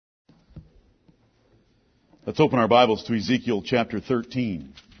Let's open our Bibles to Ezekiel chapter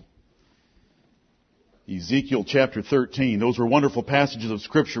 13. Ezekiel chapter 13. Those were wonderful passages of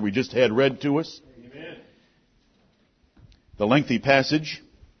Scripture we just had read to us. Amen. The lengthy passage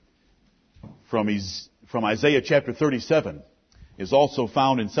from Isaiah chapter 37 is also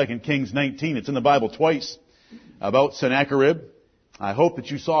found in 2 Kings 19. It's in the Bible twice about Sennacherib. I hope that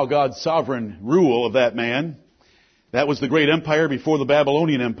you saw God's sovereign rule of that man. That was the great empire before the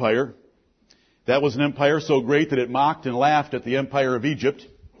Babylonian Empire. That was an empire so great that it mocked and laughed at the empire of Egypt.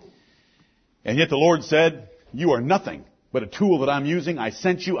 And yet the Lord said, "You are nothing but a tool that I'm using. I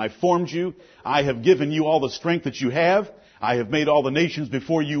sent you. I formed you. I have given you all the strength that you have. I have made all the nations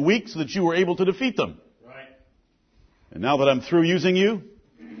before you weak so that you were able to defeat them. Right. And now that I'm through using you,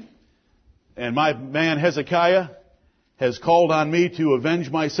 and my man Hezekiah has called on me to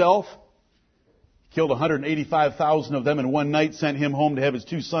avenge myself, killed 185,000 of them in one night, sent him home to have his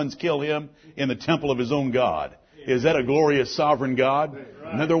two sons kill him in the temple of his own God." Is that a glorious sovereign God?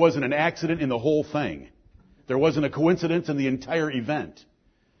 Right. And there wasn't an accident in the whole thing. There wasn't a coincidence in the entire event.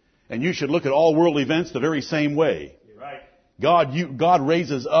 And you should look at all world events the very same way. Right. God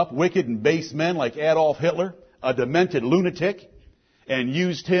raises up wicked and base men like Adolf Hitler, a demented lunatic, and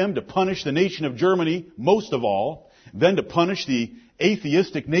used him to punish the nation of Germany most of all, then to punish the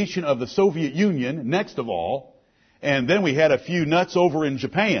atheistic nation of the Soviet Union next of all, and then we had a few nuts over in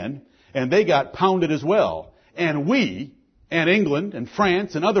Japan, and they got pounded as well. And we, and England, and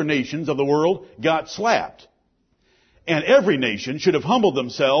France, and other nations of the world got slapped. And every nation should have humbled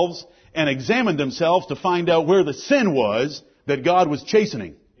themselves and examined themselves to find out where the sin was that God was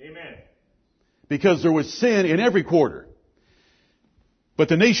chastening. Amen. Because there was sin in every quarter. But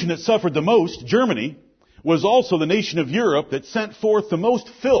the nation that suffered the most, Germany, was also the nation of Europe that sent forth the most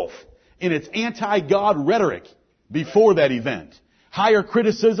filth in its anti-God rhetoric before that event. Higher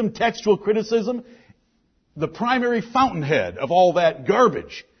criticism, textual criticism, the primary fountainhead of all that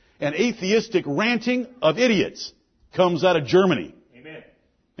garbage and atheistic ranting of idiots comes out of Germany. Amen.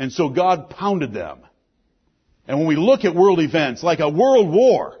 And so God pounded them. And when we look at world events like a world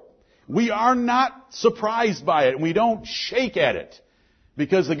war, we are not surprised by it and we don't shake at it.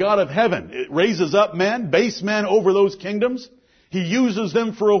 Because the God of heaven raises up men, base men over those kingdoms. He uses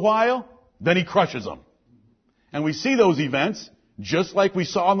them for a while, then He crushes them. And we see those events just like we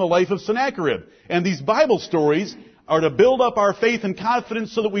saw in the life of Sennacherib. And these Bible stories are to build up our faith and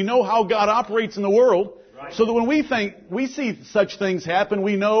confidence so that we know how God operates in the world. Right. So that when we see such things happen,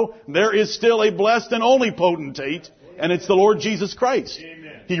 we know there is still a blessed and only potentate, and it's the Lord Jesus Christ.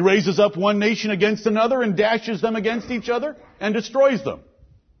 Amen. He raises up one nation against another and dashes them against each other and destroys them.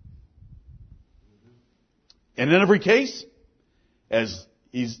 And in every case, as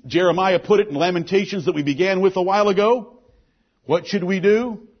Jeremiah put it in Lamentations that we began with a while ago, what should we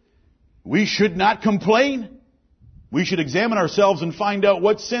do? We should not complain. We should examine ourselves and find out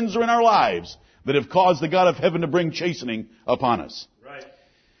what sins are in our lives that have caused the God of heaven to bring chastening upon us. Right.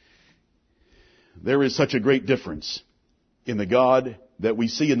 There is such a great difference in the God that we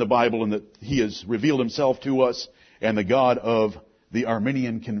see in the Bible and that He has revealed Himself to us and the God of the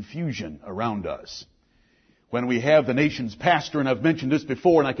Arminian confusion around us. When we have the nation's pastor, and I've mentioned this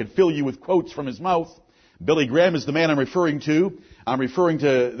before and I could fill you with quotes from his mouth, Billy Graham is the man I'm referring to. I'm referring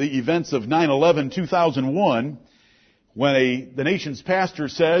to the events of 9/11/2001 when the nation's pastor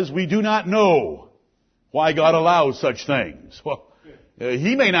says, "We do not know why God allows such things." Well,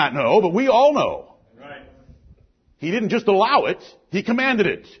 he may not know, but we all know. Right. He didn't just allow it, He commanded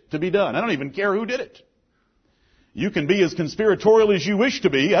it to be done. I don't even care who did it. You can be as conspiratorial as you wish to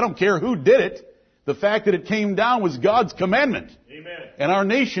be. I don't care who did it. The fact that it came down was God's commandment. Amen. And our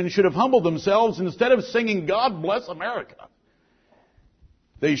nation should have humbled themselves. Instead of singing, "God bless America,"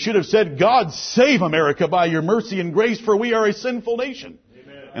 they should have said, "God save America by your mercy and grace, for we are a sinful nation."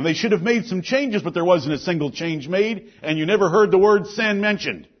 Amen. And they should have made some changes, but there wasn't a single change made, and you never heard the word sin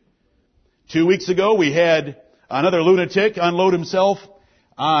mentioned. 2 weeks ago, we had another lunatic unload himself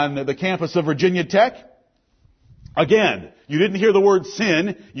on the campus of Virginia Tech. Again, you didn't hear the word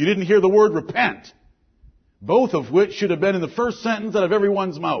sin, you didn't hear the word repent. Both of which should have been in the first sentence out of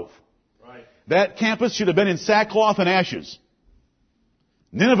everyone's mouth. Right. That campus should have been in sackcloth and ashes.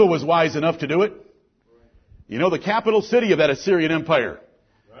 Nineveh was wise enough to do it. You know, the capital city of that Assyrian Empire.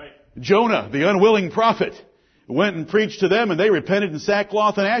 Right. Jonah, the unwilling prophet, went and preached to them and they repented in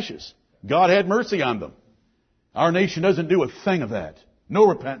sackcloth and ashes. God had mercy on them. Our nation doesn't do a thing of that. No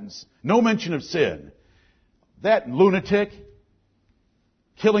repentance. No mention of sin. That lunatic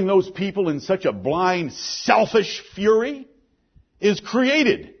killing those people in such a blind, selfish fury is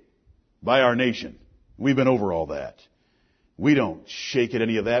created by our nation. We've been over all that. We don't shake at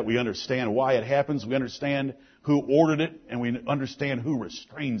any of that. We understand why it happens. We understand who ordered it, and we understand who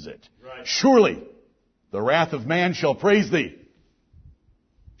restrains it. Right. Surely the wrath of man shall praise thee.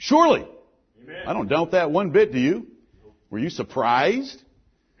 Surely. Amen. I don't doubt that one bit, do you? Were you surprised?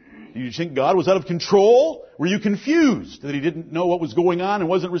 Did you think God was out of control? Were you confused that he didn't know what was going on and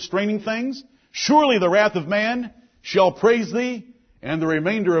wasn't restraining things? Surely the wrath of man shall praise thee, and the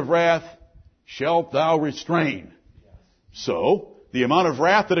remainder of wrath shalt thou restrain. So, the amount of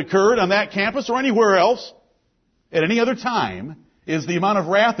wrath that occurred on that campus or anywhere else at any other time is the amount of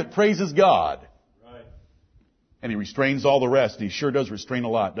wrath that praises God. Right. And he restrains all the rest. He sure does restrain a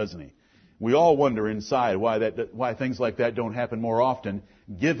lot, doesn't he? We all wonder inside why things like that don't happen more often,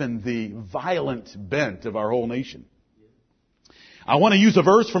 given the violent bent of our whole nation. I want to use a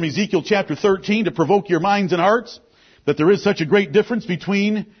verse from Ezekiel chapter 13 to provoke your minds and hearts that there is such a great difference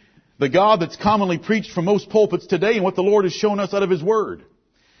between the God that's commonly preached from most pulpits today and what the Lord has shown us out of His Word.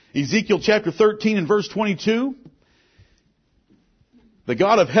 Ezekiel chapter 13 and verse 22. The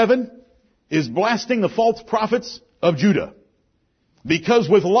God of heaven is blasting the false prophets of Judah. Because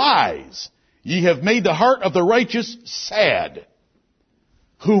with lies ye have made the heart of the righteous sad,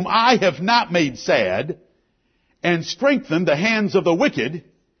 whom I have not made sad, and strengthened the hands of the wicked,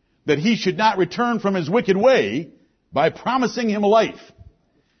 that he should not return from his wicked way, by promising him life.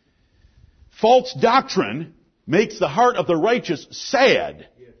 False doctrine makes the heart of the righteous sad,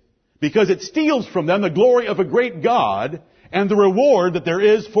 because it steals from them the glory of a great God and the reward that there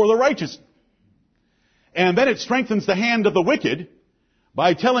is for the righteous. And then it strengthens the hand of the wicked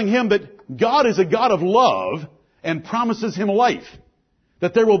by telling him that God is a God of love and promises him life.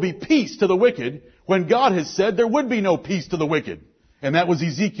 That there will be peace to the wicked when God has said there would be no peace to the wicked. And that was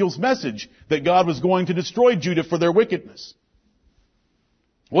Ezekiel's message, that God was going to destroy Judah for their wickedness.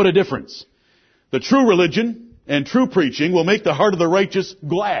 What a difference. The true religion and true preaching will make the heart of the righteous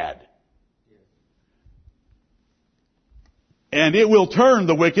glad. And it will turn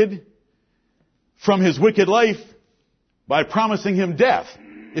the wicked from his wicked life by promising him death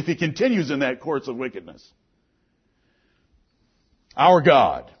if he continues in that course of wickedness. Our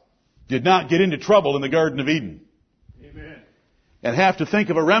God did not get into trouble in the Garden of Eden. Amen. And have to think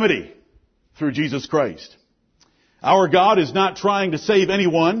of a remedy through Jesus Christ. Our God is not trying to save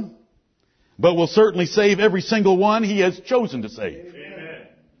anyone, but will certainly save every single one He has chosen to save. Amen.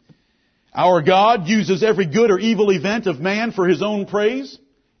 Our God uses every good or evil event of man for His own praise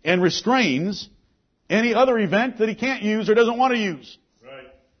and restrains any other event that He can't use or doesn't want to use. Right.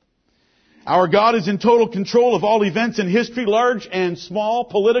 Our God is in total control of all events in history, large and small,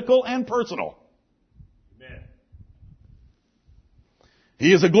 political and personal. Amen.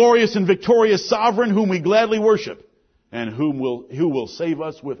 He is a glorious and victorious sovereign whom we gladly worship and who will save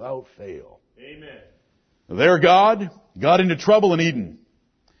us without fail. Amen. Their God got into trouble in Eden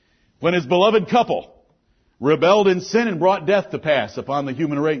when His beloved couple rebelled in sin and brought death to pass upon the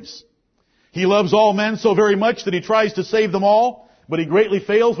human race. He loves all men so very much that He tries to save them all, but He greatly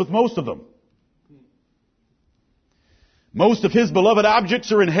fails with most of them. Most of His beloved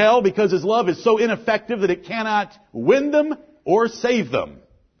objects are in hell because His love is so ineffective that it cannot win them or save them.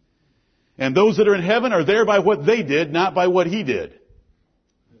 And those that are in heaven are there by what they did, not by what He did.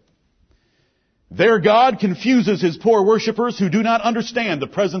 Their God confuses His poor worshippers who do not understand the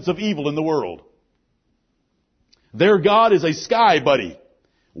presence of evil in the world. Their God is a sky buddy,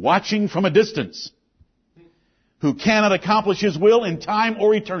 watching from a distance, who cannot accomplish His will in time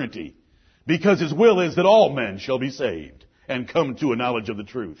or eternity, because His will is that all men shall be saved and come to a knowledge of the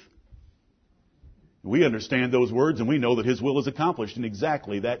truth. We understand those words and we know that His will is accomplished in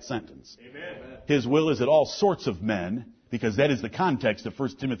exactly that sentence. Amen. His will is that all sorts of men, because that is the context of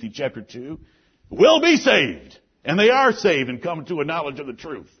 1 Timothy chapter 2, will be saved. And they are saved and come to a knowledge of the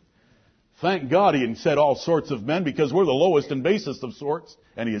truth. Thank God He said all sorts of men, because we're the lowest and basest of sorts,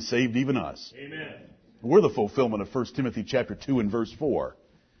 and He has saved even us. Amen. We're the fulfillment of 1 Timothy chapter 2 and verse 4.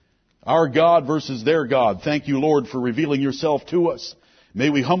 Our God versus their God. Thank you, Lord, for revealing Yourself to us. May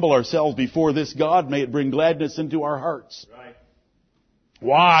we humble ourselves before this God. May it bring gladness into our hearts. Right.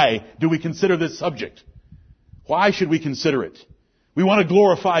 Why do we consider this subject? Why should we consider it? We want to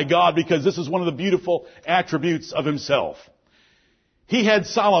glorify God because this is one of the beautiful attributes of Himself. He had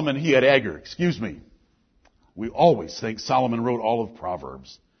Agur. We always think Solomon wrote all of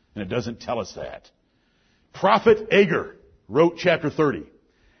Proverbs, and it doesn't tell us that. Prophet Agur wrote chapter 30.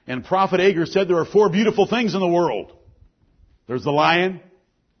 And Prophet Agur said there are 4 beautiful things in the world. There's the lion,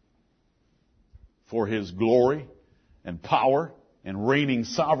 for his glory and power and reigning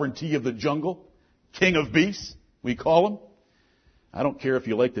sovereignty of the jungle. King of beasts, we call him. I don't care if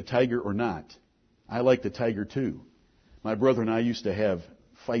you like the tiger or not. I like the tiger too. My brother and I used to have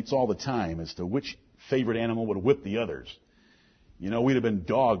fights all the time as to which favorite animal would whip the others. You know, we'd have been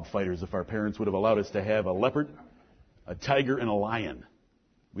dog fighters if our parents would have allowed us to have a leopard, a tiger, and a lion.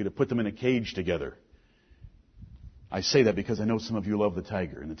 We'd have put them in a cage together. I say that because I know some of you love the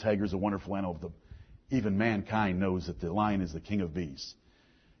tiger, and the tiger is a wonderful animal. Even mankind knows that the lion is the king of beasts.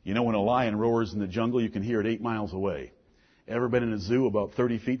 You know, when a lion roars in the jungle, you can hear it 8 miles away. Ever been in a zoo about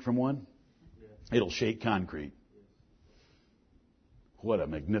 30 feet from one? It'll shake concrete. What a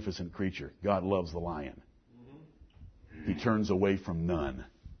magnificent creature. God loves the lion. He turns away from none.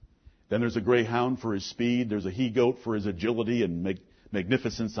 Then there's a greyhound for his speed. There's a he-goat for his agility and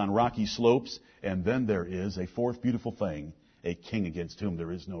magnificence on rocky slopes. And then there is a fourth beautiful thing, a king against whom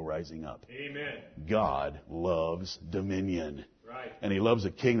there is no rising up. Amen. God loves dominion. Right. And He loves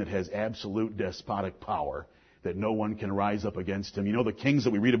a king that has absolute despotic power, that no one can rise up against him. You know, the kings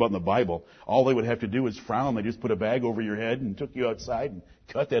that we read about in the Bible, all they would have to do is frown. They just put a bag over your head and took you outside and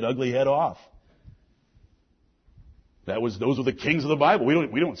cut that ugly head off. Those were the kings of the Bible.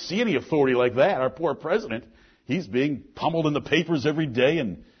 We don't see any authority like that. Our poor president, he's being pummeled in the papers every day,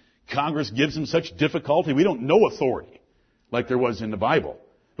 and Congress gives him such difficulty. We don't know authority like there was in the Bible.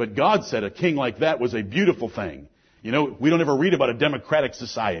 But God said a king like that was a beautiful thing. You know, we don't ever read about a democratic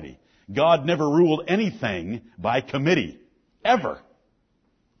society. God never ruled anything by committee. Ever.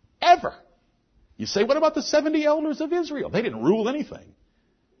 Ever. You say, what about the 70 elders of Israel? They didn't rule anything.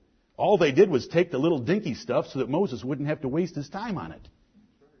 All they did was take the little dinky stuff so that Moses wouldn't have to waste his time on it.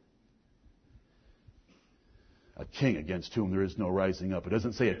 A king against whom there is no rising up. It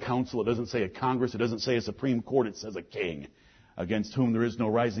doesn't say a council. It doesn't say a Congress. It doesn't say a Supreme Court. It says a king against whom there is no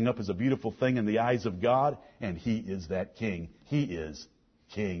rising up is a beautiful thing in the eyes of God, and He is that king. He is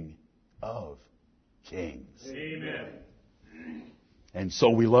King of kings. Amen. And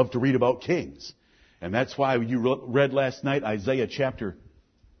so we love to read about kings. And that's why you read last night Isaiah chapter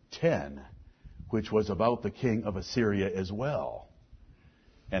 10, which was about the king of Assyria as well,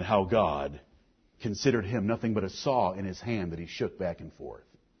 and how God considered him nothing but a saw in his hand that he shook back and forth.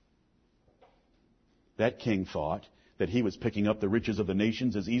 That king thought that he was picking up the riches of the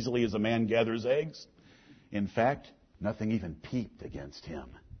nations as easily as a man gathers eggs. In fact, nothing even peeped against him,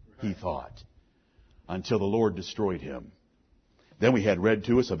 he thought, until the Lord destroyed him. Then we had read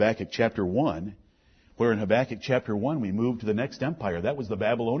to us Habakkuk chapter 1, where in Habakkuk chapter 1 we moved to the next empire. That was the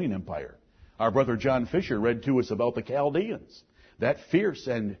Babylonian Empire. Our brother John Fisher read to us about the Chaldeans, that fierce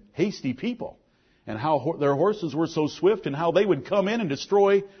and hasty people, and how their horses were so swift, and how they would come in and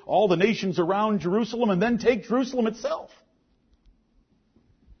destroy all the nations around Jerusalem and then take Jerusalem itself.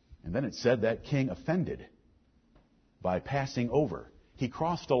 And then it said that king offended by passing over. He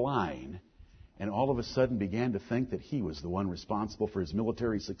crossed a line and all of a sudden began to think that he was the one responsible for his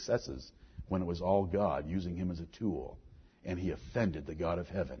military successes when it was all God using him as a tool. And he offended the God of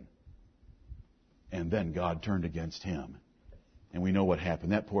heaven. And then God turned against him. And we know what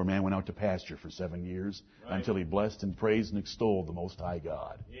happened. That poor man went out to pasture for 7 years until he blessed and praised and extolled the Most High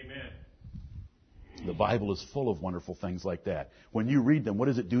God. Amen. The Bible is full of wonderful things like that. When you read them, what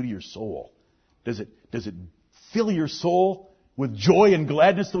does it do to your soul? Does it fill your soul with joy and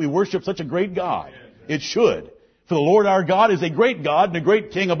gladness that we worship such a great God? Amen. It should. For the Lord our God is a great God and a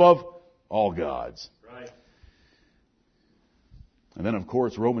great King above all gods. Right. And then, of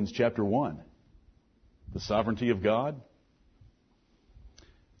course, Romans chapter 1. The sovereignty of God.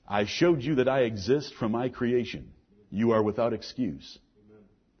 I showed you that I exist from my creation. You are without excuse. Amen.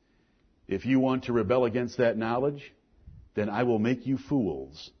 If you want to rebel against that knowledge, then I will make you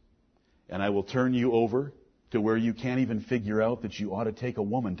fools. And I will turn you over to where you can't even figure out that you ought to take a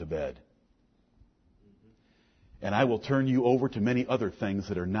woman to bed. And I will turn you over to many other things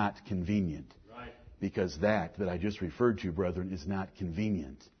that are not convenient. Right. Because that I just referred to, brethren, is not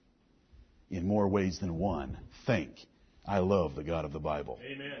convenient in more ways than one. Think. I love the God of the Bible.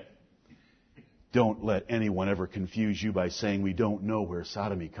 Amen. Don't let anyone ever confuse you by saying we don't know where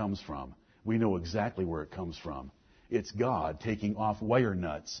sodomy comes from. We know exactly where it comes from. It's God taking off wire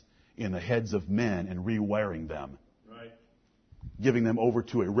nuts in the heads of men and rewiring them. Right. Giving them over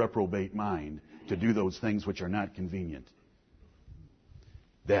to a reprobate mind to do those things which are not convenient.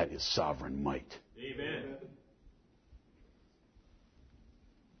 That is sovereign might. Amen.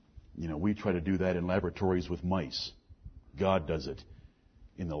 You know, we try to do that in laboratories with mice. God does it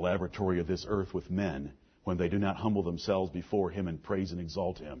in the laboratory of this earth with men when they do not humble themselves before Him and praise and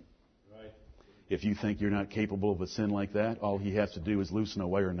exalt Him. Right. If you think you're not capable of a sin like that, all He has to do is loosen a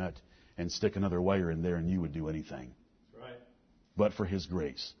wire nut and stick another wire in there and you would do anything. Right. But for His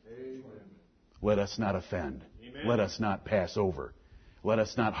grace. Amen. Let us not offend. Amen. Let us not pass over. Let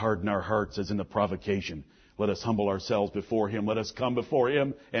us not harden our hearts as in the provocation. Let us humble ourselves before Him. Let us come before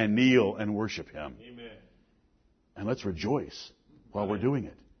Him and kneel and worship Him. Amen. And let's rejoice while we're doing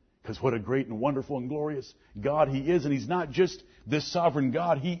it. Because what a great and wonderful and glorious God He is. And He's not just this sovereign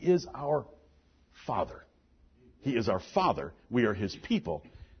God. He is our Father. He is our Father. We are His people,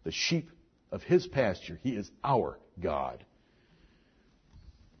 the sheep of His pasture. He is our God.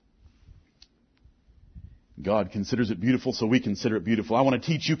 God considers it beautiful, so we consider it beautiful. I want to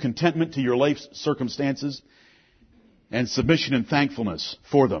teach you contentment to your life's circumstances and submission and thankfulness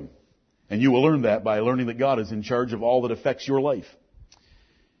for them. And you will learn that by learning that God is in charge of all that affects your life.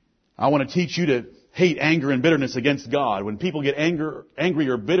 I want to teach you to hate anger and bitterness against God. When people get angry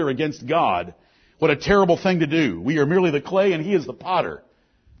or bitter against God, what a terrible thing to do. We are merely the clay and He is the potter.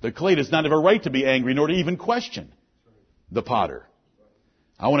 The clay does not have a right to be angry nor to even question the potter.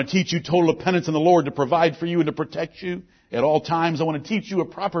 I want to teach you total dependence on the Lord to provide for you and to protect you at all times. I want to teach you a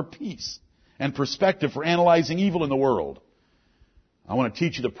proper peace and perspective for analyzing evil in the world. I want to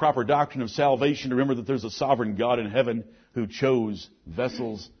teach you the proper doctrine of salvation to remember that there's a sovereign God in heaven who chose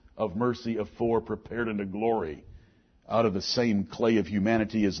vessels of mercy afore prepared unto glory out of the same clay of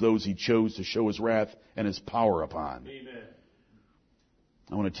humanity as those He chose to show His wrath and His power upon. Amen.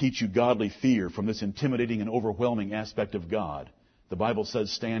 I want to teach you godly fear from this intimidating and overwhelming aspect of God. The Bible says,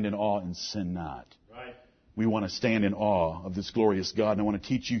 stand in awe and sin not. Right. We want to stand in awe of this glorious God, and I want to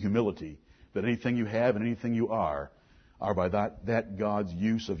teach you humility, that anything you have and anything you are by that God's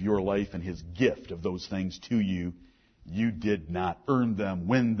use of your life and His gift of those things to you. You did not earn them,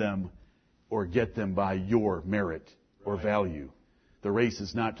 win them, or get them by your merit or value. The race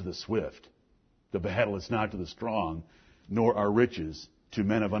is not to the swift. The battle is not to the strong, nor are riches to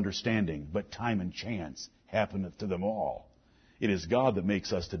men of understanding, but time and chance happeneth to them all. It is God that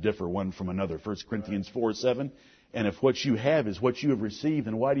makes us to differ one from another. 1 Corinthians 4:7. And if what you have is what you have received,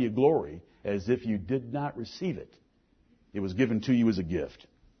 then why do you glory as if you did not receive it? It was given to you as a gift.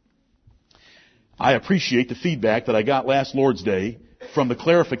 I appreciate the feedback that I got last Lord's Day from the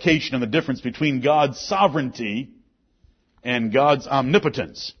clarification on the difference between God's sovereignty and God's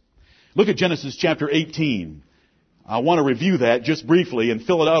omnipotence. Look at Genesis chapter 18. I want to review that just briefly and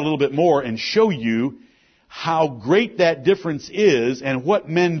fill it out a little bit more and show you how great that difference is and what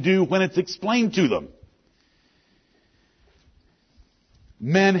men do when it's explained to them.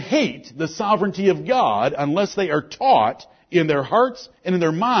 Men hate the sovereignty of God unless they are taught in their hearts and in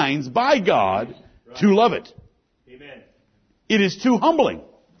their minds by God to love it. Amen. It is too humbling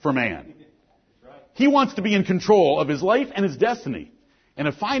for man. He wants to be in control of his life and his destiny. And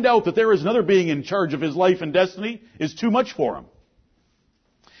to find out that there is another being in charge of his life and destiny is too much for him.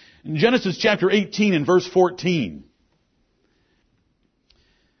 In Genesis chapter 18 and verse 14,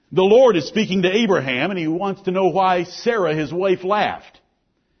 the Lord is speaking to Abraham, and He wants to know why Sarah, his wife, laughed.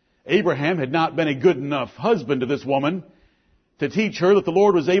 Abraham had not been a good enough husband to this woman to teach her that the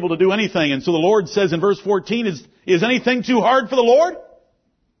Lord was able to do anything. And so the Lord says in verse 14, is anything too hard for the Lord?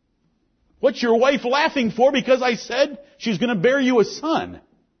 What's your wife laughing for because I said she's going to bear you a son?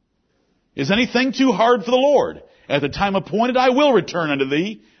 Is anything too hard for the Lord? At the time appointed I will return unto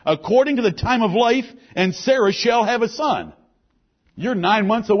thee, according to the time of life, and Sarah shall have a son. You're 9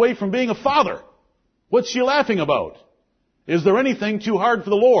 months away from being a father. What's she laughing about? Is there anything too hard for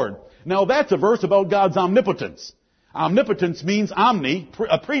the Lord? Now that's a verse about God's omnipotence. Omnipotence means omni,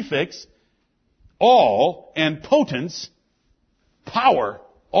 a prefix, all, and potence, power,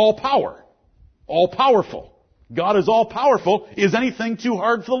 all power, all powerful. God is all powerful. Is anything too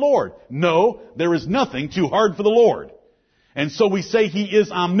hard for the Lord? No, there is nothing too hard for the Lord. And so we say He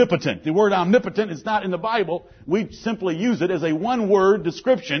is omnipotent. The word omnipotent is not in the Bible. We simply use it as a one-word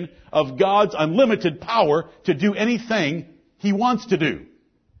description of God's unlimited power to do anything He wants to do.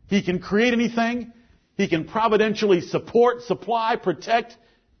 He can create anything. He can providentially support, supply, protect,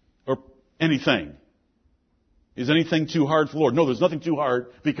 or anything. Is anything too hard for the Lord? No, there's nothing too hard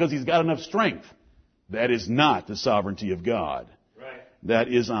because He's got enough strength. That is not the sovereignty of God. Right. That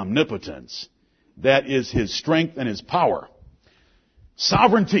is omnipotence. That is His strength and His power.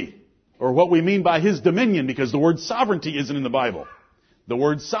 Sovereignty, or what we mean by His dominion, because the word sovereignty isn't in the Bible. The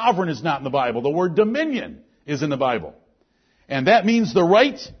word sovereign is not in the Bible. The word dominion is in the Bible. And that means the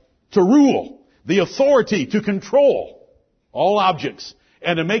right to rule, the authority to control all objects,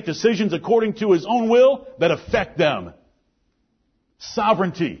 and to make decisions according to His own will that affect them.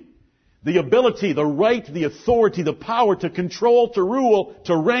 Sovereignty. The ability, the right, the authority, the power to control, to rule,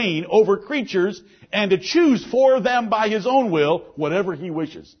 to reign over creatures, and to choose for them by His own will whatever He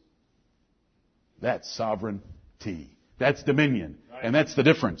wishes. That's sovereignty. That's dominion. And that's the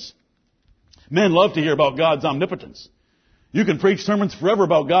difference. Men love to hear about God's omnipotence. You can preach sermons forever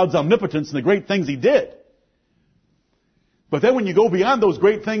about God's omnipotence and the great things He did. But then when you go beyond those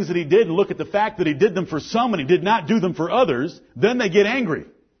great things that He did and look at the fact that He did them for some and He did not do them for others, then they get angry.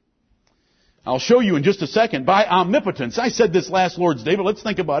 I'll show you in just a second. By omnipotence, I said this last Lord's Day, but let's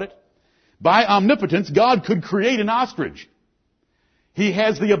think about it. By omnipotence, God could create an ostrich. He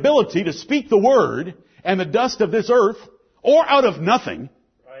has the ability to speak the word, and the dust of this earth, or out of nothing,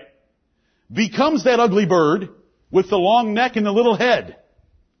 becomes that ugly bird with the long neck and the little head.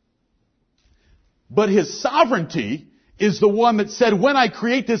 But His sovereignty is the one that said, when I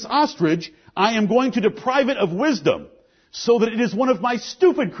create this ostrich, I am going to deprive it of wisdom, so that it is one of my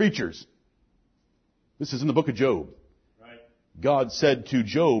stupid creatures. This is in the book of Job. God said to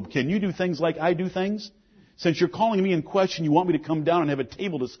Job, can you do things like I do things? Since you're calling me in question, you want me to come down and have a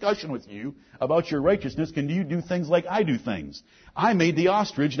table discussion with you about your righteousness, can you do things like I do things? I made the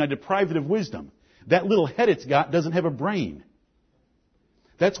ostrich and I deprived it of wisdom. That little head it's got doesn't have a brain.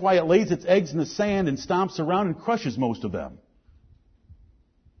 That's why it lays its eggs in the sand and stomps around and crushes most of them.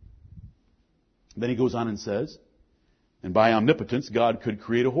 Then he goes on and says, and by omnipotence, God could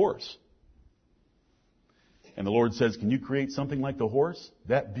create a horse. And the Lord says, can you create something like the horse?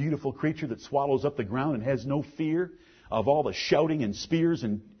 That beautiful creature that swallows up the ground and has no fear of all the shouting and spears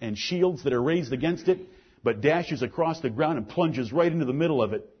and shields that are raised against it, but dashes across the ground and plunges right into the middle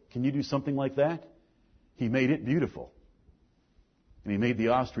of it. Can you do something like that? He made it beautiful. And He made the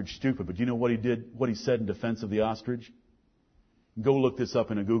ostrich stupid. But do you know what He did, what He said in defense of the ostrich? Go look this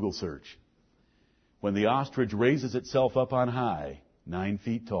up in a Google search. When the ostrich raises itself up on high, 9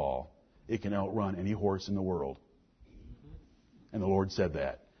 feet tall, it can outrun any horse in the world. And the Lord said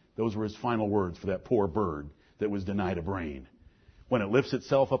that. Those were His final words for that poor bird that was denied a brain. When it lifts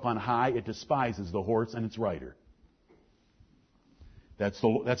itself up on high, it despises the horse and its rider. That's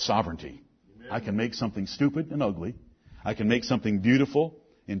sovereignty. Amen. I can make something stupid and ugly. I can make something beautiful,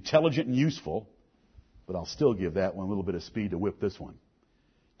 intelligent and useful, but I'll still give that one a little bit of speed to whip this one.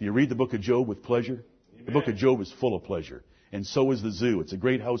 Do you read the book of Job with pleasure? Amen. The book of Job is full of pleasure. And so is the zoo. It's a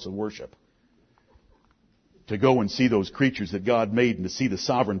great house of worship. To go and see those creatures that God made and to see the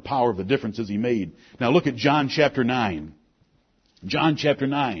sovereign power of the differences He made. Now look at John chapter 9. John chapter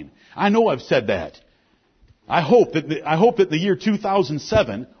 9. I know I've said that. I hope that the year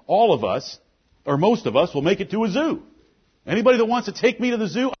 2007, all of us, or most of us, will make it to a zoo. Anybody that wants to take me to the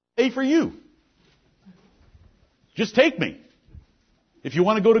zoo, I'll pay for you. Just take me. If you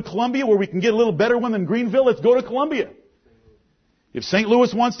want to go to Columbia where we can get a little better one than Greenville, let's go to Columbia. If St.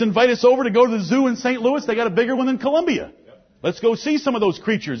 Louis wants to invite us over to go to the zoo in St. Louis, they got a bigger one than Columbia. Let's go see some of those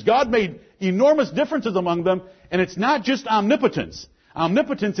creatures. God made enormous differences among them, and it's not just omnipotence.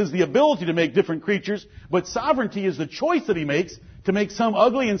 Omnipotence is the ability to make different creatures, but sovereignty is the choice that He makes to make some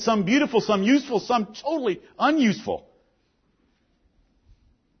ugly and some beautiful, some useful, some totally unuseful.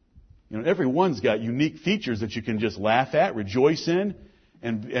 You know, every one's got unique features that you can just laugh at, rejoice in,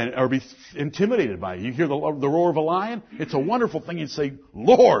 or be intimidated by. You hear the roar of a lion? It's a wonderful thing. You say,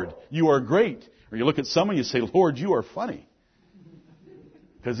 Lord, you are great. Or you look at someone, you say, Lord, you are funny.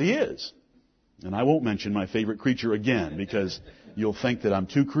 Because He is. And I won't mention my favorite creature again, because you'll think that I'm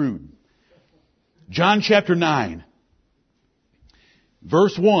too crude. John chapter 9,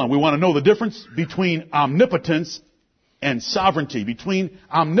 verse 1. We want to know the difference between omnipotence and sovereignty, between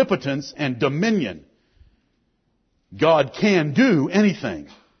omnipotence and dominion. God can do anything.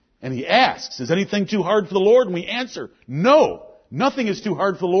 And He asks, is anything too hard for the Lord? And we answer, no. Nothing is too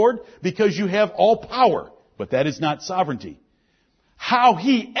hard for the Lord because you have all power. But that is not sovereignty. How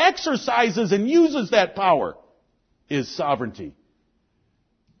He exercises and uses that power is sovereignty.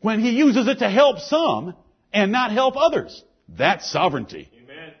 When He uses it to help some and not help others, that's sovereignty.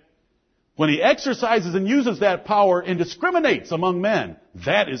 Amen. When He exercises and uses that power and discriminates among men,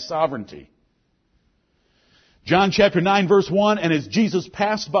 that is sovereignty. John chapter 9 verse 1, and as Jesus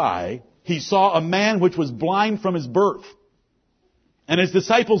passed by, He saw a man which was blind from his birth. And His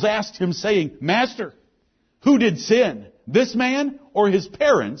disciples asked Him, saying, Master, who did sin, this man or his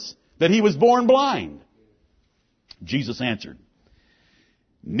parents, that he was born blind? Jesus answered,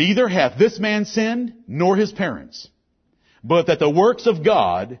 neither hath this man sinned, nor his parents, but that the works of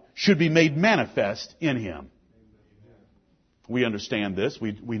God should be made manifest in him. We understand this.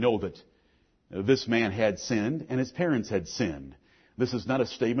 We know that this man had sinned and his parents had sinned. This is not a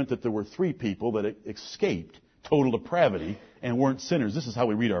statement that there were 3 people that escaped total depravity and weren't sinners. This is how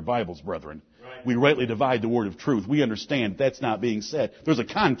we read our Bibles, brethren. Right. We rightly divide the word of truth. We understand that's not being said. There's a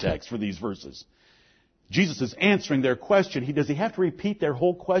context for these verses. Jesus is answering their question. Does He have to repeat their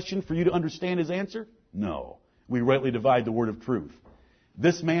whole question for you to understand His answer? No. We rightly divide the word of truth.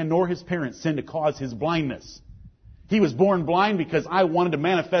 This man nor his parents sinned to cause his blindness. He was born blind because I wanted to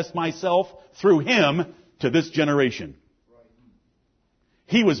manifest myself through him to this generation. Right.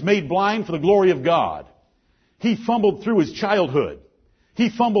 He was made blind for the glory of God. He fumbled through his childhood. He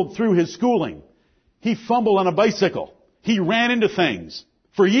fumbled through his schooling. He fumbled on a bicycle. He ran into things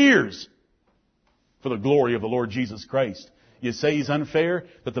for years for the glory of the Lord Jesus Christ. You say he's unfair?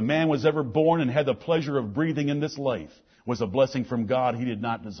 That the man was ever born and had the pleasure of breathing in this life was a blessing from God he did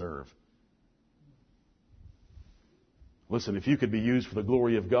not deserve. Listen, if you could be used for the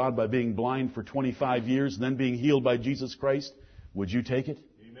glory of God by being blind for 25 years and then being healed by Jesus Christ, would you take it?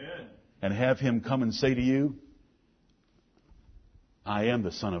 Amen. And have him come and say to you, I am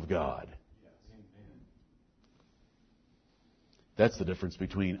the Son of God. That's the difference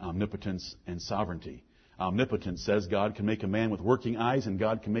between omnipotence and sovereignty. Omnipotence says God can make a man with working eyes and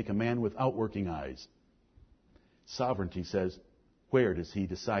God can make a man without working eyes. Sovereignty says, where does he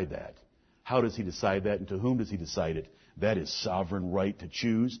decide that? How does he decide that and to whom does he decide it? That is sovereign right to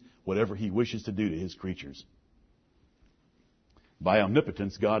choose whatever he wishes to do to his creatures. By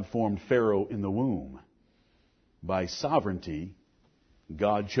omnipotence, God formed Pharaoh in the womb. By sovereignty,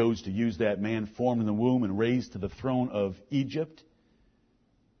 God chose to use that man formed in the womb and raised to the throne of Egypt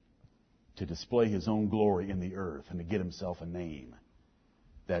to display his own glory in the earth and to get himself a name.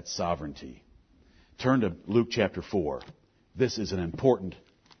 That's sovereignty. Turn to Luke chapter 4. This is an important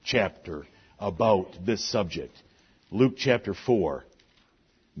chapter about this subject. Luke chapter 4.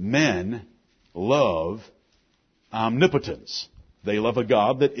 Men love omnipotence. They love a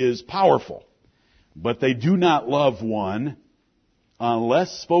God that is powerful. But they do not love one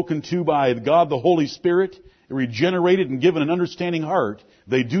unless spoken to by God the Holy Spirit, regenerated and given an understanding heart.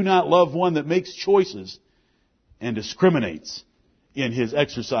 They do not love one that makes choices and discriminates in his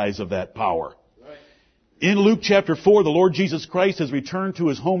exercise of that power. Right. In Luke chapter 4, the Lord Jesus Christ has returned to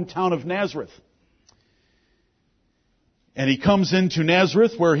his hometown of Nazareth. And he comes into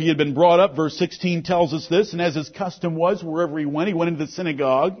Nazareth where he had been brought up. Verse 16 tells us this. And as his custom was, wherever he went into the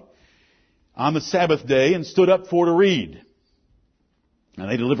synagogue on the Sabbath day and stood up for to read. And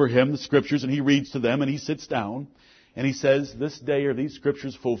they deliver him the scriptures and he reads to them and he sits down and he says, this day are these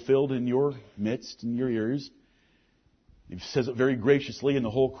scriptures fulfilled in your midst, in your ears. He says it very graciously and the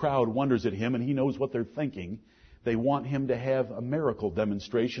whole crowd wonders at him and he knows what they're thinking. They want him to have a miracle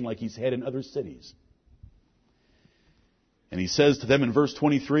demonstration like he's had in other cities. And he says to them in verse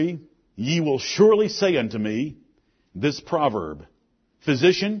 23, ye will surely say unto me this proverb,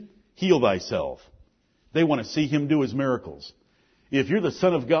 physician, heal thyself. They want to see him do his miracles. If you're the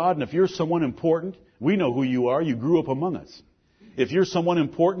Son of God and if you're someone important, we know who you are. You grew up among us. If you're someone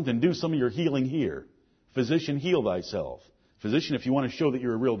important, then do some of your healing here. Physician, heal thyself. Physician, if you want to show that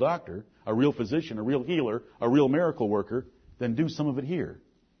you're a real doctor, a real physician, a real healer, a real miracle worker, then do some of it here.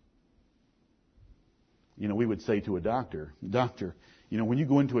 You know, we would say to a doctor, when you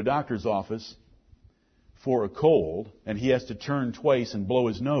go into a doctor's office for a cold and he has to turn twice and blow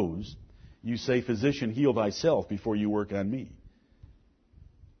his nose, you say, physician, heal thyself before you work on me.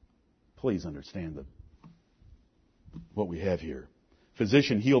 Please understand what we have here.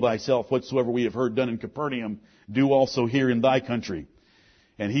 Physician, heal thyself. Whatsoever we have heard done in Capernaum, do also here in thy country.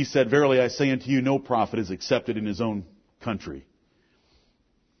 And he said, verily I say unto you, no prophet is accepted in his own country.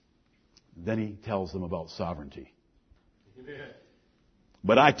 Then he tells them about sovereignty. Amen.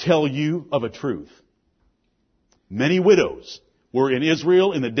 But I tell you of a truth. Many widows were in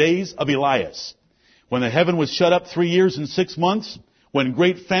Israel in the days of Elias, when the heaven was shut up 3 years and 6 months, when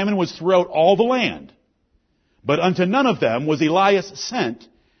great famine was throughout all the land. But unto none of them was Elias sent,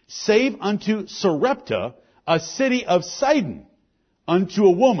 save unto Sarepta, a city of Sidon, unto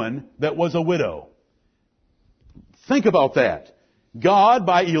a woman that was a widow. Think about that. God,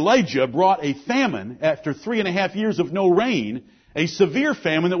 by Elijah, brought a famine after 3.5 years of no rain, a severe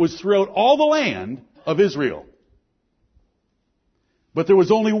famine that was throughout all the land of Israel. But there was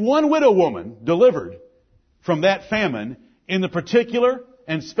only one widow woman delivered from that famine in the particular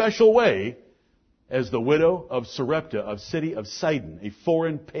and special way as the widow of Sarepta, of city of Sidon, a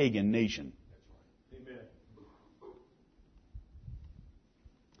foreign pagan nation. Amen.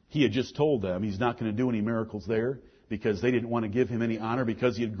 He had just told them he's not going to do any miracles there because they didn't want to give him any honor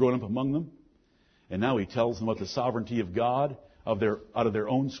because he had grown up among them. And now he tells them about the sovereignty of God out of their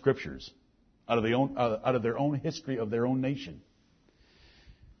own scriptures, out of their own history of their own nation.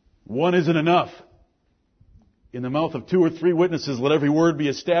 One isn't enough. In the mouth of 2 or 3 witnesses, let every word be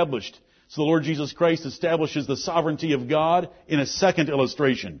established. So the Lord Jesus Christ establishes the sovereignty of God in a second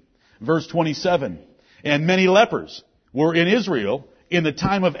illustration. Verse 27. And many lepers were in Israel in the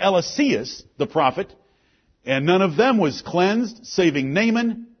time of Eliseus, the prophet, and none of them was cleansed, saving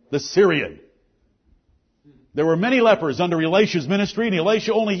Naaman the Syrian. There were many lepers under Elisha's ministry, and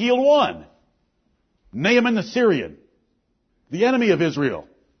Elisha only healed one. Naaman the Syrian. The enemy of Israel.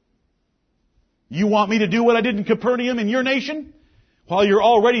 You want me to do what I did in Capernaum in your nation? While you're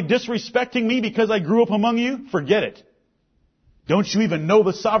already disrespecting me because I grew up among you? Forget it. Don't you even know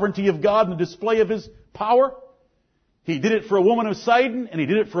the sovereignty of God and the display of His power? He did it for a woman of Sidon, and He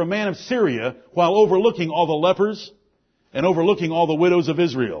did it for a man of Syria, while overlooking all the lepers and overlooking all the widows of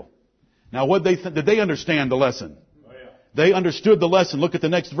Israel. Now, did they understand the lesson? Oh, yeah. They understood the lesson. Look at the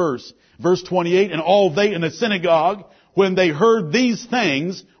next verse. Verse 28, and all they in the synagogue, when they heard these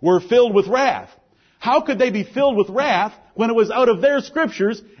things, were filled with wrath. How could they be filled with wrath when it was out of their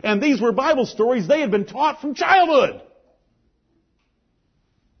scriptures, and these were Bible stories they had been taught from childhood?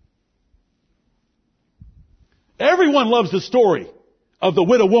 Everyone loves the story of the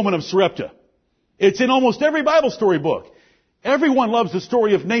widow woman of Sarepta. It's in almost every Bible story book. Everyone loves the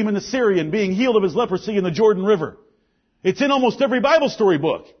story of Naaman the Syrian being healed of his leprosy in the Jordan River. It's in almost every Bible story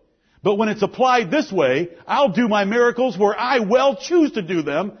book. But when it's applied this way, I'll do my miracles where I well choose to do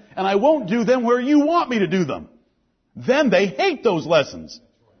them, and I won't do them where you want me to do them. Then they hate those lessons.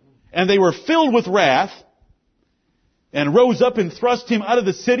 And they were filled with wrath, and rose up and thrust him out of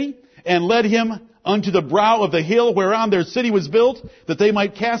the city, and led him unto the brow of the hill whereon their city was built, that they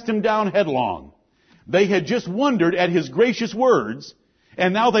might cast him down headlong. They had just wondered at his gracious words,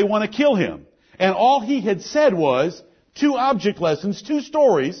 and now they want to kill him. And all he had said was 2 object lessons, 2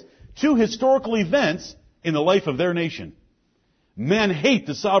 stories, 2 historical events in the life of their nation. Men hate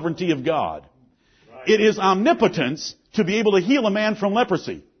the sovereignty of God. Right. It is omnipotence to be able to heal a man from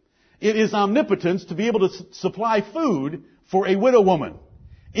leprosy. It is omnipotence to be able to supply food for a widow woman.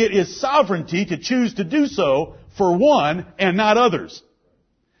 It is sovereignty to choose to do so for one and not others.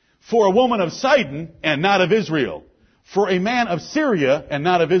 For a woman of Sidon and not of Israel. For a man of Syria and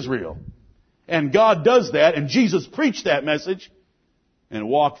not of Israel. And God does that, and Jesus preached that message and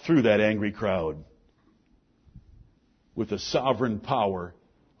walked through that angry crowd with a sovereign power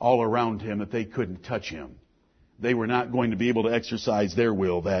all around him that they couldn't touch him. They were not going to be able to exercise their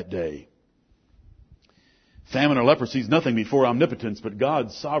will that day. Famine or leprosy is nothing before omnipotence, but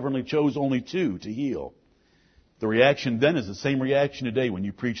God sovereignly chose only 2 to heal. The reaction then is the same reaction today when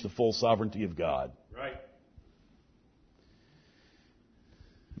you preach the full sovereignty of God. Right.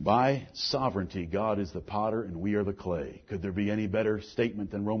 By sovereignty, God is the potter and we are the clay. Could there be any better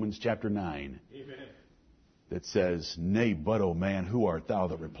statement than Romans chapter 9? Amen. That says, Nay, but, O man, who art thou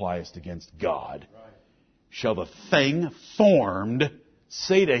that repliest against God? Right. Shall the thing formed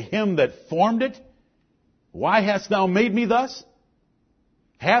say to him that formed it, Why hast thou made me thus?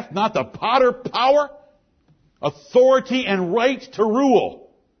 Hath not the potter power, authority, and right to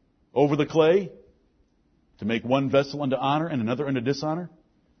rule over the clay, to make one vessel unto honor and another unto dishonor?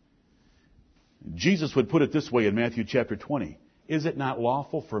 Jesus would put it this way in Matthew chapter 20. Is it not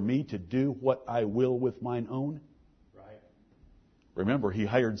lawful for me to do what I will with mine own? Right. Remember, he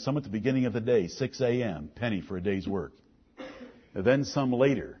hired some at the beginning of the day, 6 a.m., penny for a day's work. Then some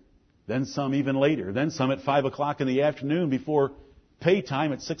later. Then some even later. Then some at 5 o'clock in the afternoon before pay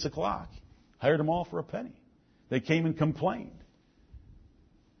time at 6 o'clock. Hired them all for a penny. They came and complained.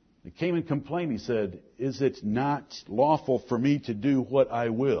 He said, Is it not lawful for me to do what I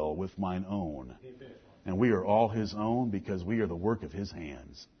will with mine own? Amen. And we are all His own because we are the work of His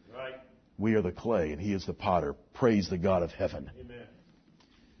hands. Right. We are the clay and He is the potter. Praise the God of heaven. Amen.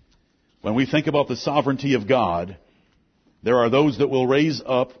 When we think about the sovereignty of God, there are those that will raise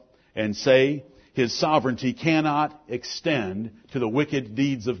up and say His sovereignty cannot extend to the wicked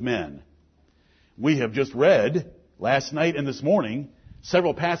deeds of men. We have just read, last night and this morning,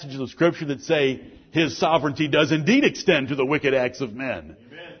 several passages of Scripture that say His sovereignty does indeed extend to the wicked acts of men.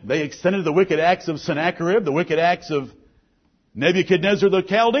 Amen. They extended the wicked acts of Sennacherib, the wicked acts of Nebuchadnezzar the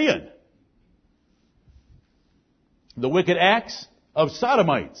Chaldean, the wicked acts of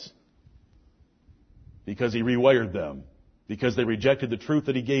Sodomites, because He rewired them, because they rejected the truth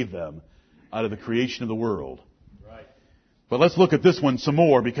that He gave them out of the creation of the world. Right. But let's look at this one some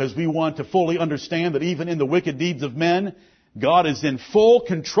more, because we want to fully understand that even in the wicked deeds of men, God is in full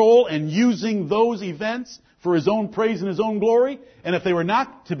control and using those events for His own praise and His own glory. And if they were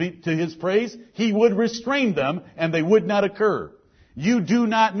not to be to His praise, He would restrain them and they would not occur. You do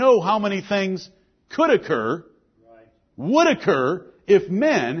not know how many things could occur, Right. would occur, if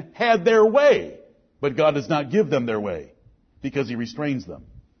men had their way. But God does not give them their way because He restrains them.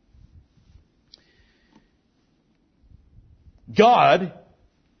 God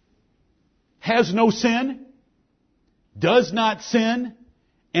has no sin, does not sin,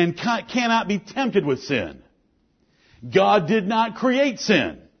 and cannot be tempted with sin. God did not create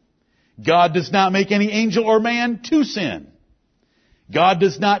sin. God does not make any angel or man to sin. God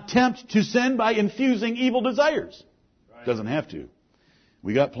does not tempt to sin by infusing evil desires. Right. Doesn't have to.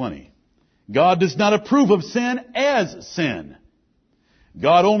 We got plenty. God does not approve of sin as sin.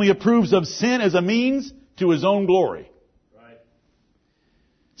 God only approves of sin as a means to His own glory. Right.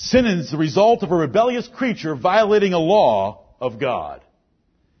 Sin is the result of a rebellious creature violating a law of God.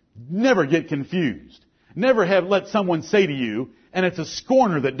 Never get confused. Never let someone say to you, and it's a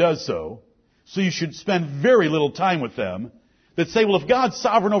scorner that does so you should spend very little time with them, that say, well, if God's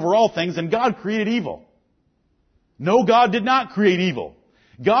sovereign over all things, then God created evil. No, God did not create evil.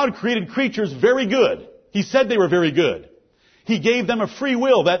 God created creatures very good. He said they were very good. He gave them a free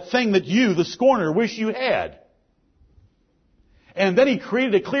will, that thing that you, the scorner, wish you had. And then He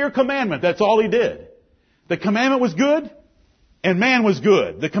created a clear commandment. That's all He did. The commandment was good, and man was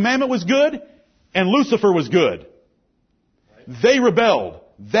good. The commandment was good, and Lucifer was good. They rebelled.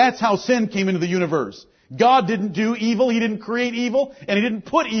 That's how sin came into the universe. God didn't do evil. He didn't create evil, and He didn't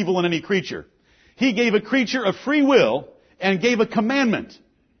put evil in any creature. He gave a creature a free will and gave a commandment.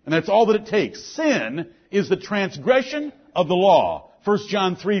 And that's all that it takes. Sin is the transgression of the law. 1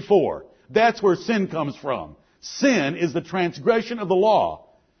 John 3:4. That's where sin comes from. Sin is the transgression of the law.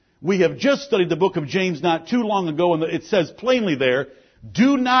 We have just studied the book of James not too long ago, and it says plainly there,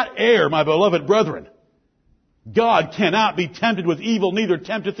 do not err, my beloved brethren. God cannot be tempted with evil, neither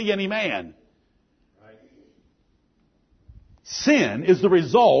tempteth He any man. Right. Sin is the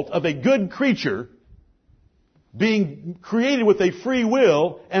result of a good creature being created with a free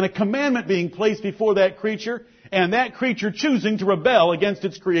will and a commandment being placed before that creature, and that creature choosing to rebel against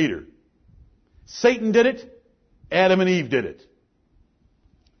its Creator. Satan did it. Adam and Eve did it.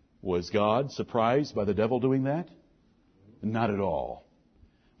 Was God surprised by the devil doing that? Not at all.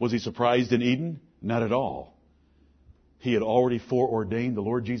 Was He surprised in Eden? Not at all. He had already foreordained the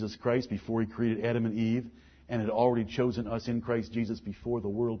Lord Jesus Christ before He created Adam and Eve, and had already chosen us in Christ Jesus before the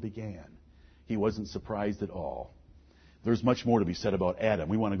world began. He wasn't surprised at all. There's much more to be said about Adam.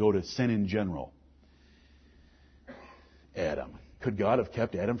 We want to go to sin in general. Adam. Could God have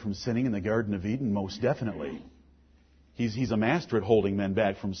kept Adam from sinning in the Garden of Eden? Most definitely. He's a master at holding men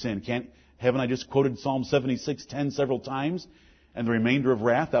back from sin. Haven't I just quoted Psalm 76:10 several times? And the remainder of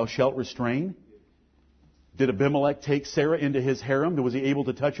wrath thou shalt restrain. Did Abimelech take Sarah into his harem? Was he able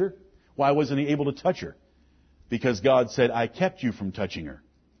to touch her? Why wasn't he able to touch her? Because God said, I kept you from touching her.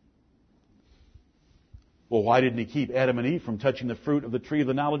 Well, why didn't He keep Adam and Eve from touching the fruit of the tree of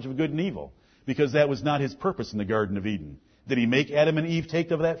the knowledge of good and evil? Because that was not His purpose in the Garden of Eden. Did He make Adam and Eve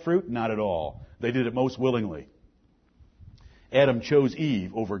take of that fruit? Not at all. They did it most willingly. Adam chose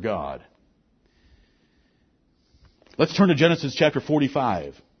Eve over God. Let's turn to Genesis chapter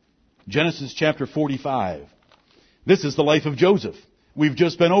 45. Genesis chapter 45. This is the life of Joseph. We've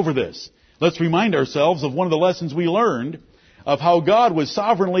just been over this. Let's remind ourselves of one of the lessons we learned of how God was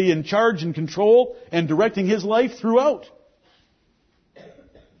sovereignly in charge and control and directing His life throughout.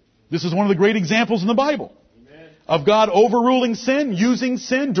 This is one of the great examples in the Bible. Amen. Of God overruling sin, using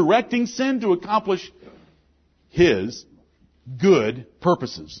sin, directing sin to accomplish His good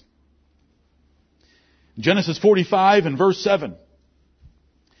purposes. Genesis 45 and verse 7.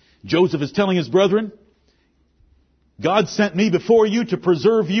 Joseph is telling his brethren, God sent me before you to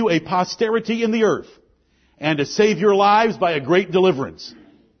preserve you a posterity in the earth, and to save your lives by a great deliverance.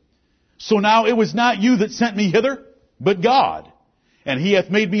 So now it was not you that sent me hither, but God. And He hath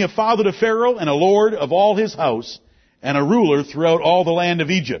made me a father to Pharaoh, and a lord of all his house, and a ruler throughout all the land of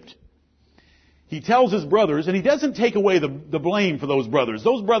Egypt. He tells his brothers, and he doesn't take away the blame for those brothers.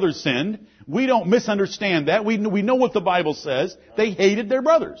 Those brothers sinned. We don't misunderstand that. We know what the Bible says. They hated their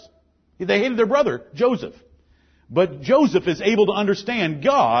brothers. They hated their brother, Joseph. But Joseph is able to understand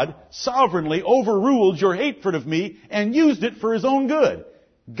God sovereignly overruled your hatred of me and used it for His own good.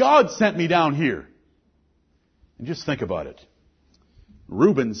 God sent me down here. And just think about it.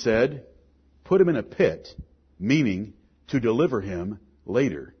 Reuben said, put him in a pit, meaning to deliver him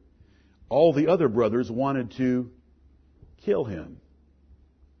later. All the other brothers wanted to kill him.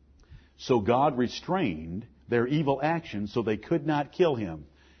 So God restrained their evil actions so they could not kill him.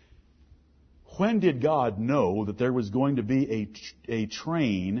 When did God know that there was going to be a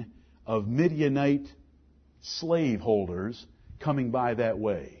train of Midianite slaveholders coming by that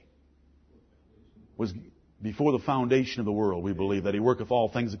way? Was before the foundation of the world, we believe, that He worketh all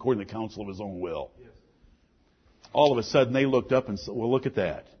things according to the counsel of His own will. Yes. All of a sudden they looked up and said, well, look at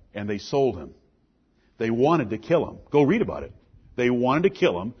that. And they sold him. They wanted to kill him. Go read about it. They wanted to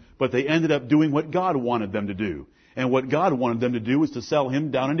kill him, but they ended up doing what God wanted them to do. And what God wanted them to do was to sell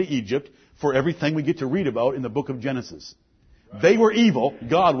him down into Egypt for everything we get to read about in the book of Genesis. Right. They were evil.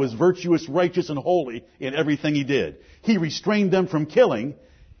 God was virtuous, righteous, and holy in everything He did. He restrained them from killing.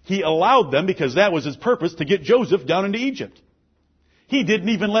 He allowed them, because that was his purpose, to get Joseph down into Egypt. He didn't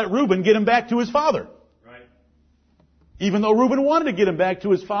even let Reuben get him back to his father. Right. Even though Reuben wanted to get him back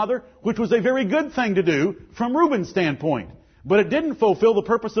to his father, which was a very good thing to do from Reuben's standpoint. But it didn't fulfill the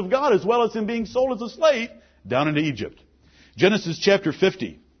purpose of God, as well as him being sold as a slave down into Egypt. Genesis chapter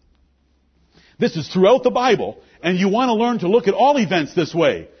 50. This is throughout the Bible, and you want to learn to look at all events this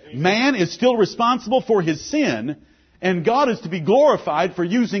way. Man is still responsible for his sin, and God is to be glorified for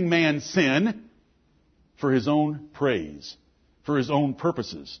using man's sin for his own praise, for his own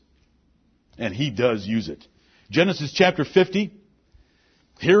purposes. And he does use it. Genesis chapter 50.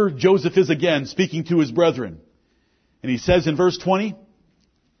 Here Joseph is again speaking to his brethren. And he says in verse 20,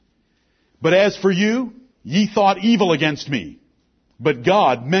 "But as for you, ye thought evil against me, but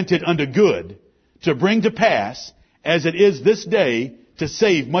God meant it unto good, to bring to pass, as it is this day, to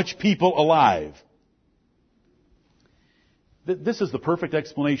save much people alive." This is the perfect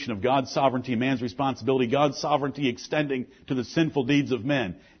explanation of God's sovereignty, man's responsibility, God's sovereignty extending to the sinful deeds of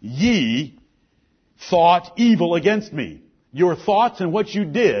men. Ye thought evil against me. Your thoughts and what you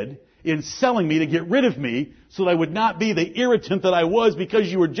did in selling me to get rid of me so that I would not be the irritant that I was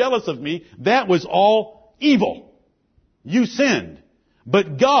because you were jealous of me, that was all evil. You sinned.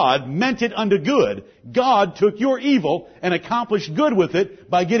 But God meant it unto good. God took your evil and accomplished good with it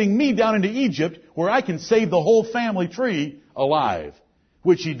by getting me down into Egypt, where I can save the whole family tree alive.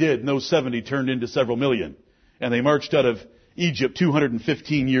 Which he did, and those 70 turned into several million. And they marched out of Egypt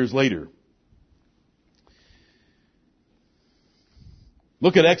 215 years later.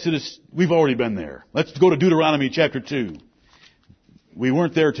 Look at Exodus. We've already been there. Let's go to Deuteronomy chapter 2. We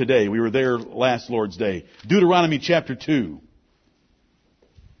weren't there today. We were there last Lord's Day. Deuteronomy chapter 2.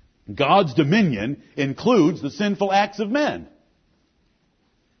 God's dominion includes the sinful acts of men.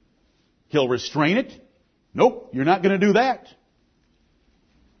 He'll restrain it. Nope, you're not going to do that.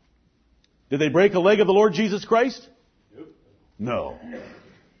 Did they break a leg of the Lord Jesus Christ? No.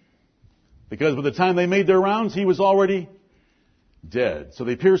 Because by the time they made their rounds, he was already dead. So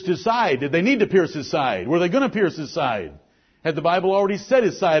they pierced his side. Did they need to pierce his side? Were they going to pierce his side? Had the Bible already said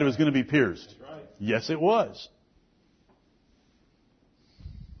his side was going to be pierced? That's right. Yes, it was.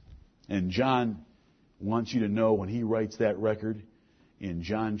 And John wants you to know, when he writes that record in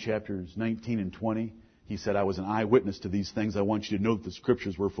John chapters 19 and 20, he said, "I was an eyewitness to these things. I want you to know that the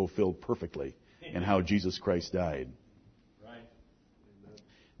scriptures were fulfilled perfectly and how Jesus Christ died." Right.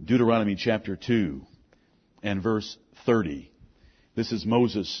 Deuteronomy chapter 2 and verse 30. This is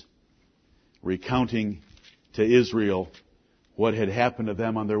Moses recounting to Israel what had happened to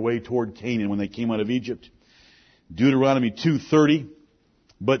them on their way toward Canaan when they came out of Egypt. Deuteronomy 2:30.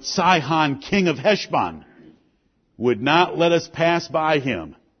 "But Sihon, king of Heshbon, would not let us pass by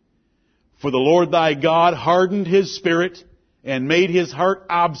him. For the Lord thy God hardened his spirit and made his heart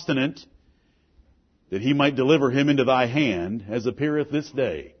obstinate, that he might deliver him into thy hand, as appeareth this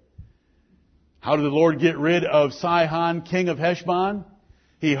day." How did the Lord get rid of Sihon, king of Heshbon?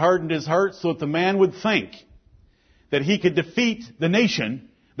 He hardened his heart so that the man would think that he could defeat the nation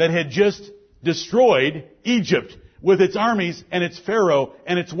that had just destroyed Egypt with its armies and its Pharaoh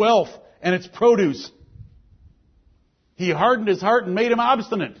and its wealth and its produce. He hardened his heart and made him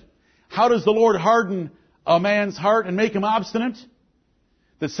obstinate. How does the Lord harden a man's heart and make him obstinate?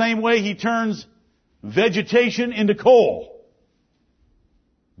 The same way he turns vegetation into coal.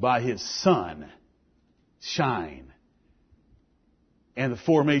 By his sun shine and the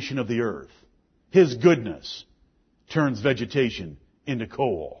formation of the earth. His goodness turns vegetation into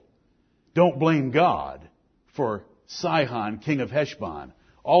coal. Don't blame God for Sihon, king of Heshbon.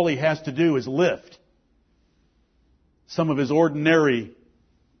 All he has to do is lift some of his ordinary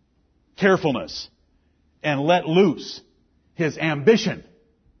carefulness and let loose his ambition.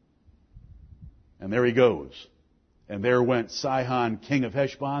 And there he goes. And there went Sihon, king of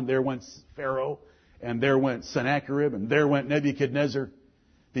Heshbon. There went Pharaoh. And there went Sennacherib. And there went Nebuchadnezzar.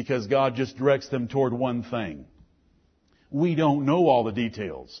 Because God just directs them toward one thing. We don't know all the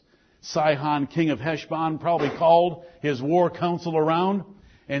details. Sihon, king of Heshbon, probably called his war council around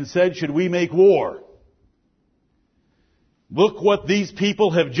and said, "Should we make war? Look what these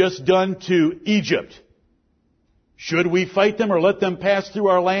people have just done to Egypt. Should we fight them or let them pass through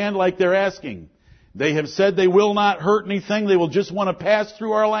our land like they're asking? They have said they will not hurt anything. They will just want to pass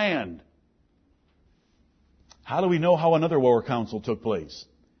through our land." How do we know how another war council took place?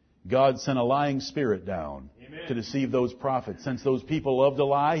 God sent a lying spirit down to deceive those prophets. Since those people loved to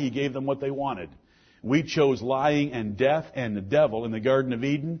lie, He gave them what they wanted. We chose lying and death and the devil in the Garden of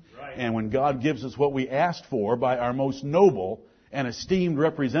Eden. Right. And when God gives us what we asked for by our most noble and esteemed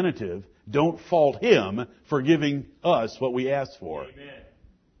representative, don't fault Him for giving us what we asked for. Amen.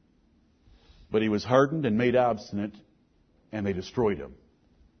 But he was hardened and made obstinate, and they destroyed him.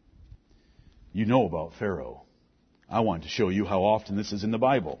 You know about Pharaoh. I want to show you how often this is in the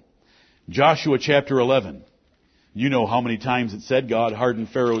Bible. Joshua chapter 11. You know how many times it said God hardened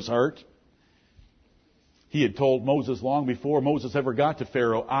Pharaoh's heart. He had told Moses long before Moses ever got to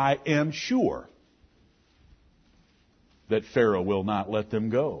Pharaoh, I am sure that Pharaoh will not let them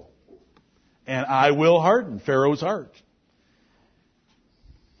go. And I will harden Pharaoh's heart.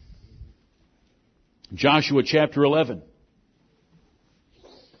 Joshua chapter 11.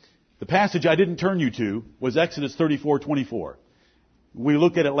 The passage I didn't turn you to was Exodus 34:24. We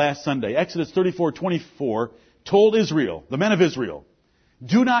looked at it last Sunday. Exodus 34:24 told Israel, the men of Israel,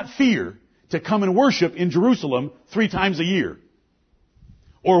 do not fear to come and worship in Jerusalem 3 times a year,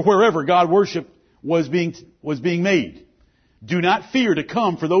 or wherever God worship was being made. Do not fear to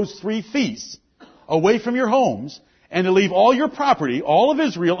come for those 3 feasts away from your homes and to leave all your property, all of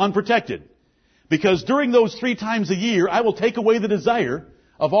Israel, unprotected. Because during those 3 times a year, I will take away the desire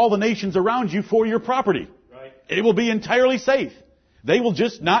of all the nations around you for your property. Right. It will be entirely safe. They will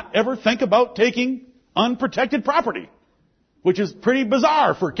just not ever think about taking unprotected property, which is pretty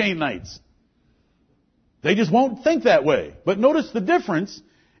bizarre for Canaanites. They just won't think that way. But notice the difference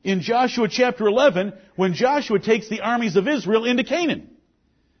in Joshua chapter 11 when Joshua takes the armies of Israel into Canaan.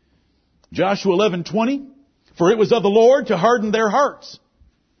 Joshua 11:20, for it was of the Lord to harden their hearts.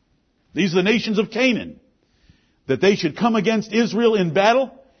 These are the nations of Canaan, that they should come against Israel in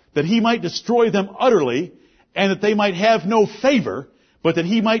battle, that he might destroy them utterly, and that they might have no favor, but that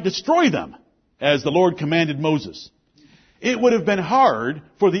he might destroy them, as the Lord commanded Moses. It would have been hard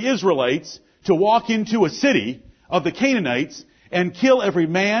for the Israelites to walk into a city of the Canaanites and kill every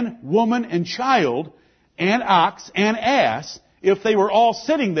man, woman, and child, and ox, and ass, if they were all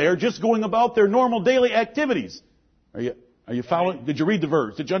sitting there just going about their normal daily activities. Are you following? Did you read the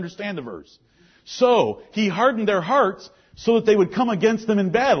verse? Did you understand the verse? So, he hardened their hearts so that they would come against them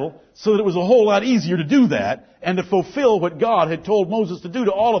in battle, so that it was a whole lot easier to do that, and to fulfill what God had told Moses to do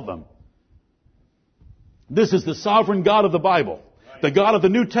to all of them. This is the sovereign God of the Bible. The God of the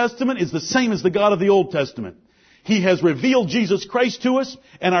New Testament is the same as the God of the Old Testament. He has revealed Jesus Christ to us,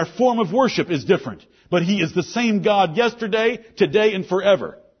 and our form of worship is different. But He is the same God yesterday, today, and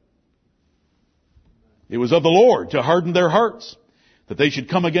forever. It was of the Lord to harden their hearts, that they should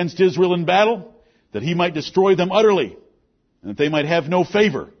come against Israel in battle, that He might destroy them utterly, and that they might have no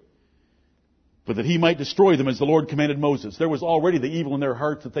favor, but that He might destroy them as the Lord commanded Moses. There was already the evil in their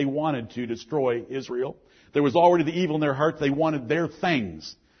hearts that they wanted to destroy Israel. There was already the evil in their hearts they wanted their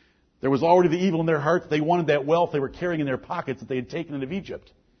things. There was already the evil in their hearts they wanted that wealth they were carrying in their pockets that they had taken out of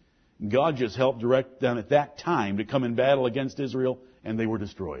Egypt. And God just helped direct them at that time to come in battle against Israel, and they were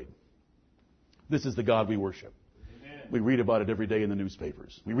destroyed. This is the God we worship. Amen. We read about it every day in the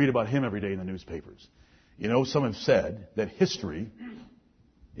newspapers. We read about Him every day in the newspapers. You know, some have said that history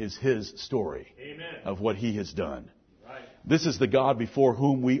is His story. Amen. Of what He has done. Right. This is the God before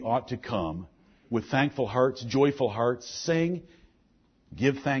whom we ought to come with thankful hearts, joyful hearts, sing,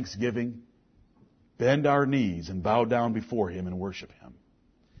 give thanksgiving, bend our knees and bow down before Him and worship Him.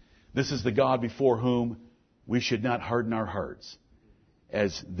 This is the God before whom we should not harden our hearts,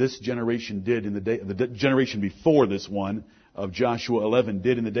 as this generation did in the generation before this one of Joshua 11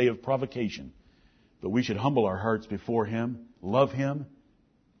 did in the day of provocation. But we should humble our hearts before Him, love Him,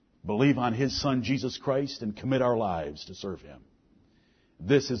 believe on His Son Jesus Christ, and commit our lives to serve Him.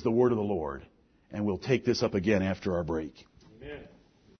 This is the word of the Lord, and we'll take this up again after our break. Amen.